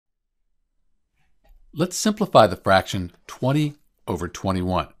Let's simplify the fraction 20 over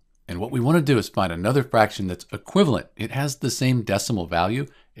 21. And what we want to do is find another fraction that's equivalent. It has the same decimal value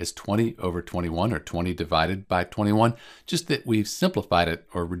as 20 over 21, or 20 divided by 21, just that we've simplified it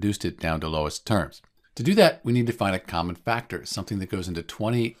or reduced it down to lowest terms. To do that, we need to find a common factor, something that goes into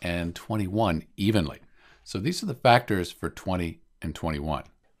 20 and 21 evenly. So these are the factors for 20 and 21.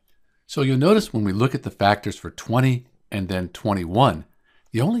 So you'll notice when we look at the factors for 20 and then 21,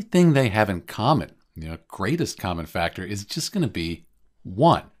 the only thing they have in common, greatest common factor, is just going to be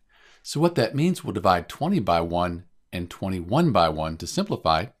 1. So what that means, we'll divide 20 by 1 and 21 by 1 to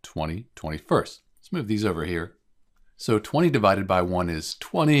simplify 20 21st. Let's move these over here. So 20 divided by 1 is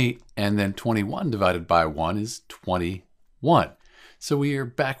 20, and then 21 divided by 1 is 21. So we are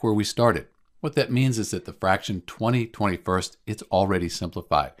back where we started. What that means is that the fraction 20 21st, it's already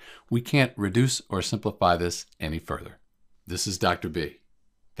simplified. We can't reduce or simplify this any further. This is Dr. B.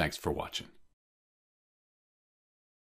 Thanks for watching.